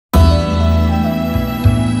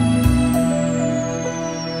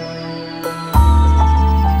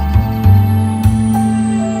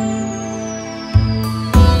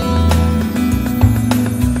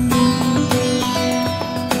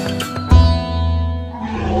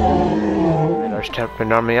Arch-Tempered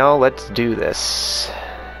Namielle, let's do this.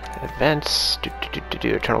 Events,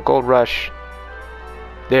 Eternal Gold Rush.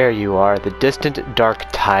 There you are, the Distant Dark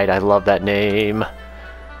Tide. I love that name.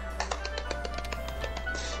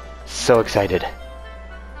 So excited.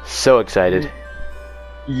 So excited.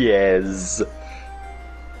 Yes. I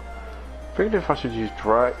think if I should use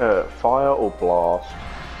fire or blast.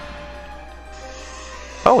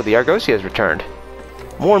 Oh, the Argosy has returned.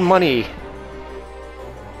 More money.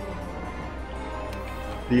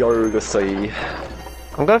 The Argosy.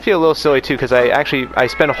 I'm gonna feel a little silly too, because I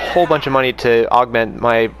spent a whole bunch of money to augment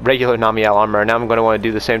my regular Namielle armor, and now I'm gonna want to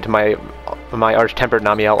do the same to my Arch-Tempered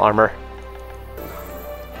Namielle armor.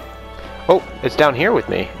 Oh, it's down here with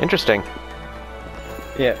me. Interesting.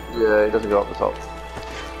 Yeah, it doesn't go up the top.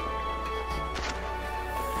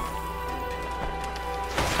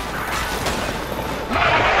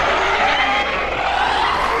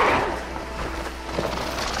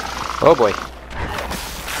 Oh boy.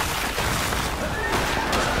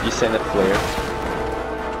 You send it flare?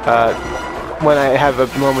 When I have a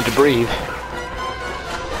moment to breathe.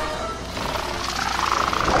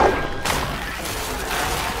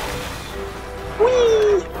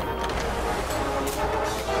 Whee!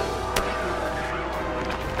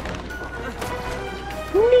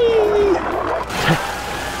 Whee!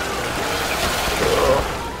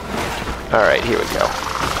 Alright, here we go.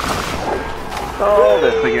 Oh,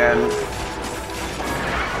 this again.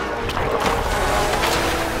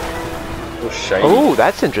 Oh,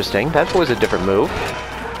 that's interesting. That was a different move.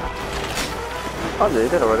 I nearly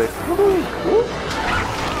did already.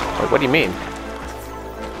 What do you mean?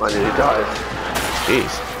 I nearly died.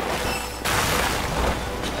 Jeez.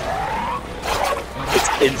 It's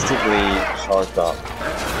instantly charged up.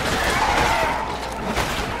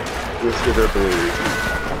 Considerably,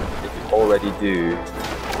 if you already do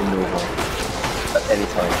in normal at any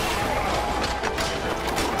time.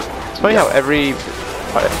 It's funny how every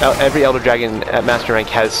Elder Dragon at Master Rank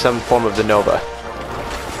has some form of the Nova.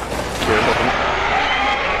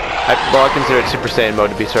 Well, I consider it Super Saiyan mode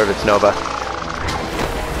to be sort of its Nova.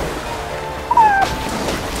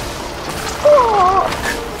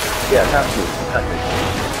 Yeah, exactly.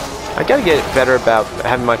 I gotta get better about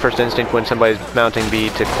having my first instinct when somebody's mounting B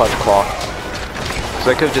to Clutch Claw.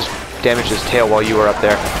 So I could've just damaged his tail while you were up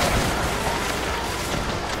there.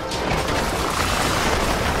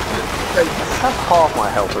 That's half my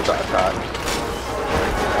health with that attack.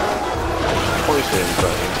 Poison,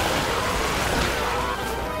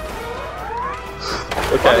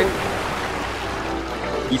 okay.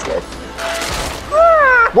 He's dead.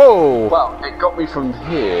 Whoa! Well, it got me from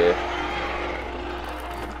here.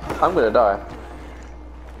 I'm gonna die.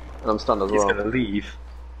 And I'm stunned as well. He's gonna leave.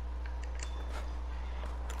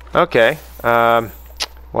 Okay. Well,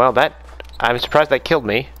 I'm surprised that killed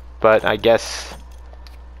me, but I guess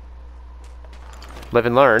live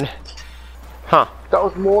and learn. Huh. That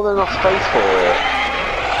was more than enough space for it.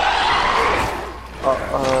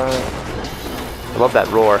 I love that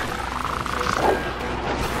roar.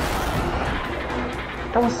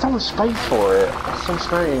 There was so much space for it. That's so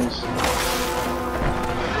strange.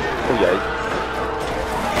 Oh yay.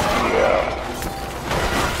 Yeah.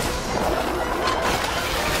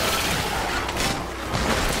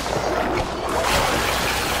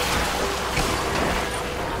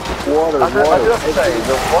 I do have to say,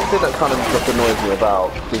 the one thing that kind of annoys me about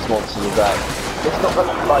these monsters is that it's not that,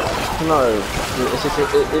 like, no, it's just,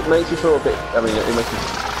 it makes you feel a bit, I mean, it makes you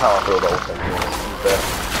powerful also, you know,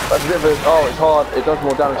 but it's a bit of a, oh, it's hard, it does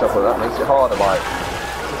more damage up, but that makes it harder, like.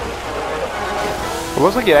 It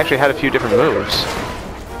looks like it actually had a few different moves.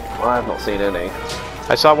 I have not seen any.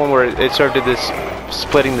 I saw one where it sort of did this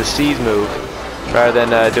splitting the seas move, rather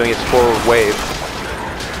than doing its forward wave.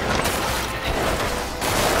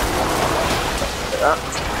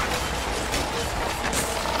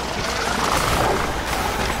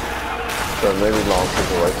 So maybe Lance is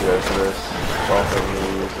the way to go for this, rather than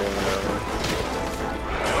using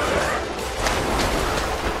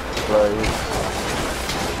blade.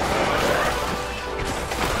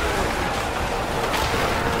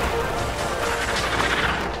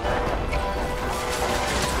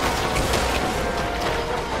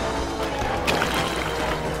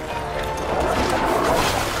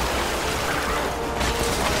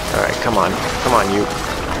 Alright, come on, you.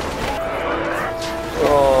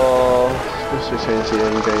 Oh, supposed to change the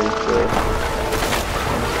end game to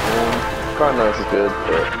Grand Nose is good,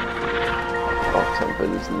 but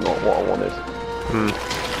Arch-Tempered is not what I wanted.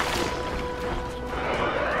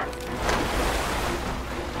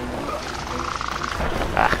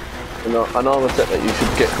 An armor set that you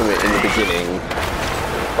should get from it in the beginning,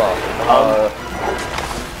 but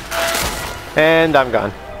And I'm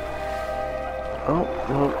gone. Oh,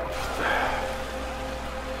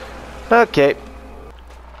 no. Okay.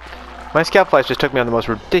 My scout flights just took me on the most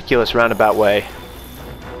ridiculous roundabout way.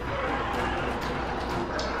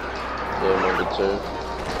 Yeah, number 2.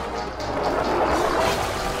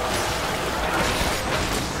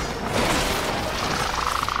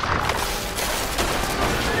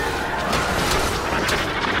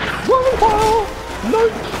 No!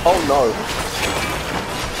 Oh no!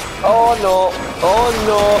 Oh no! Oh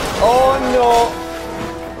no! Oh no!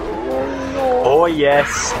 Oh no! Oh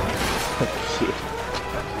yes!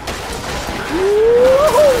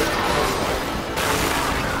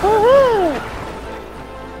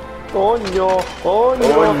 Oh no! Oh no!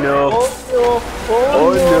 Oh no! Oh no!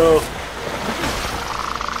 Oh no!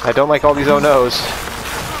 I don't like all these oh no's.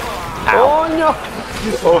 Ow. Oh no!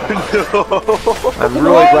 Oh no! I'm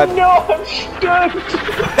really glad. No, I'm stuck!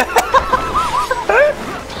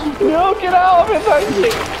 No, get out of it, thank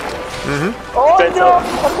you! Oh That's no! all.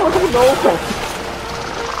 Oh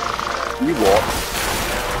no! You what?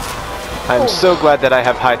 I'm so glad that I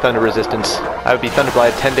have high thunder resistance. I would be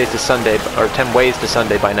thunderblind 10 days to Sunday, or 10 ways to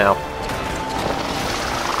Sunday by now.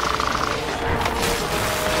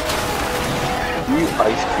 You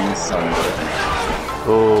ice cream sundae.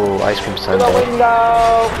 Oh, ice cream To the sundae.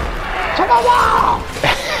 window! To the wall!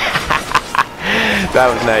 That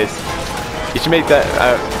was nice. You should make that.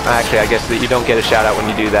 Actually, I guess that you don't get a shout out when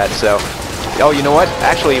you do that. So, oh, you know what?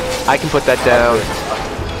 Actually, I can put that down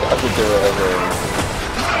I could do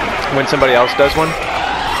it when somebody else does one.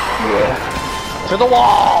 yeah. To the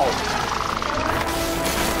wall!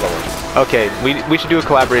 Okay, we should do a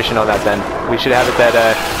collaboration on that then. We should have it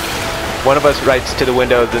that one of us writes to the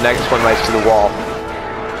window, the next one writes to the wall.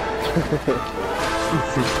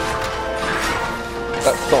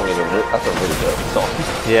 That song is that's a really good song.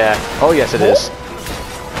 Yeah. Oh yes, it is.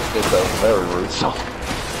 It's a very rude song.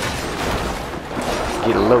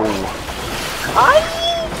 Get low.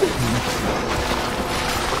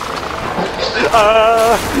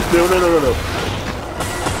 No, no, no, no, no.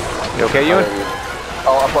 You okay, Ewan?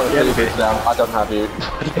 Oh, I put the Yeah, yeah, okay. down. I don't have you.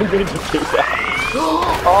 I didn't mean to do that.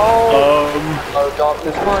 Oh, oh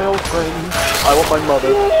darkness, my old friend. I want my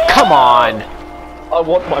mother. Come on! I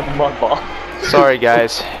want my mother. Sorry,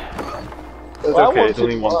 guys. It's I okay, want it's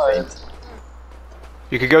only to one try. thing.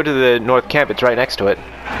 You could go to the North Camp. It's right next to it.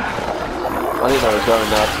 I didn't know I was going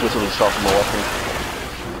now. This will sharpen my weapon.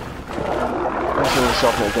 This will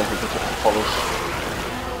sharpen it again for the polish.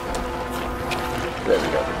 There we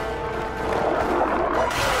go.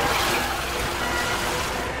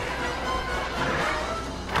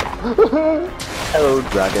 Hello,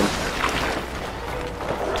 dragon.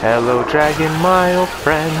 Hello, dragon, my old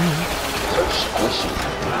friend. So squishy.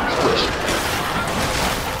 Squish.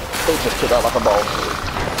 They just took out like a ball.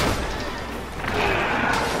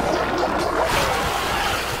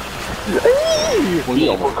 Well, you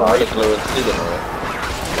almost got the glue and didn't it?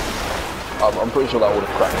 I'm pretty sure that would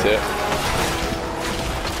have cracked it.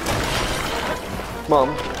 Mum.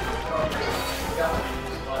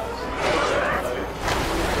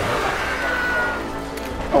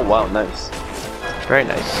 Oh wow, nice. Very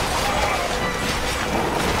nice.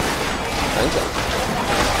 Thank you.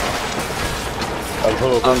 I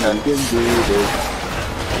hope you can do this.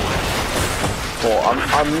 Well, I'm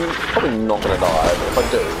probably not gonna die, but if I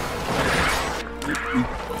do,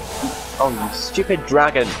 Oh, you stupid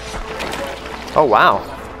dragon. Oh wow.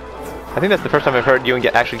 I think that's the first time I've heard you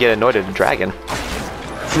actually get annoyed at a dragon.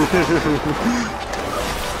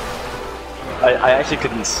 I actually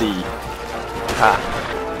couldn't see. Ah.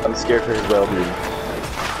 I'm scared for his well-being.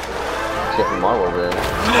 except for my well-being.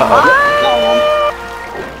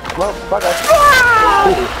 Well, bye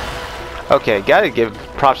guys. Okay, gotta give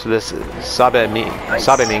props to this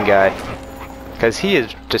Sabemin guy. Because he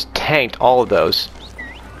has just tanked all of those.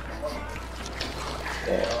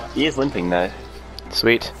 He is limping now.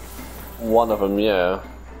 Sweet. One of them, yeah.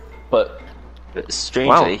 But But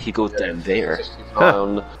strangely, Wow. he goes down there.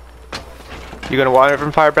 um, You gonna water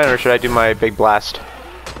from Firebrand or should I do my big blast?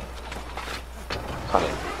 honey,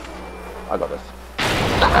 I got this.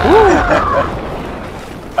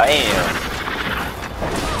 Bam!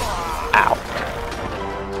 Ow.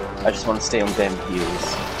 I just want to stay on them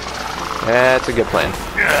heels. That's a good plan.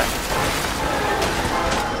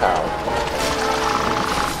 Ow.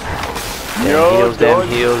 Them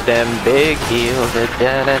heels, them big heels. Da,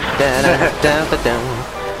 da, da, da, da, da, da.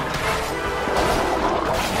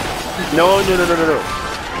 No, no, no, no, no, no.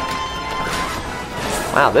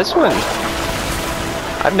 Wow, this one.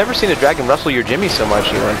 I've never seen a dragon rustle your Jimmy so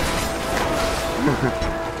much, Ewan.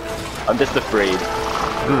 I'm just afraid.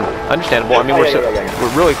 Understandable. I mean,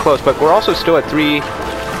 we're really close, but we're also still at 3.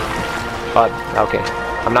 Okay.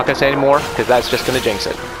 I'm not gonna say any more because that's just gonna jinx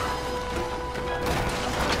it.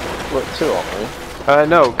 Look, 2 aren't we?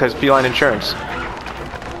 No, because Beeline Insurance.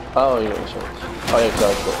 Oh, you got insurance. Oh, yeah, because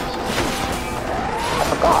I've got this. I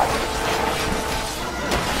forgot.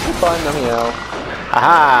 Goodbye, Namielle.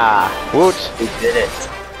 Aha! Woot! We did it.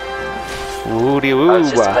 Woody I woo!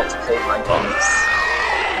 was just about to play my bombs.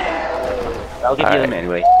 I'll give you them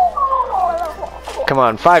anyway. Come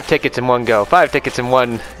on, 5 tickets in one go. 5 tickets in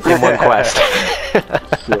one quest.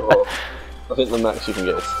 Sure. I think the max you can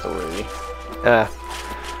get is 3.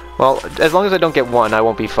 Well, as long as I don't get 1, I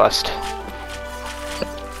won't be fussed.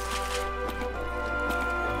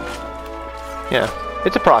 Yeah,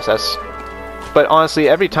 it's a process. But honestly,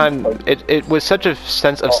 every time, it was such a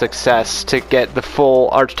sense of success to get the full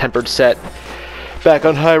Arch-Tempered set back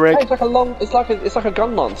on high rank. Hey, it's like a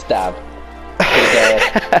gun launch stab.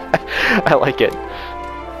 I like it.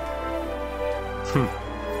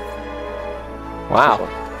 Wow.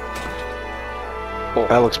 Oh.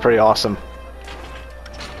 That looks pretty awesome.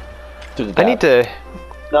 Do the dab. I need to...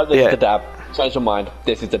 No, this is the dab. Change your mind.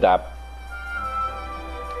 This is the dab.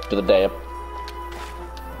 Do the dab.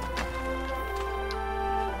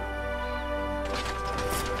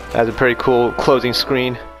 That's a pretty cool closing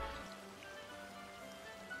screen.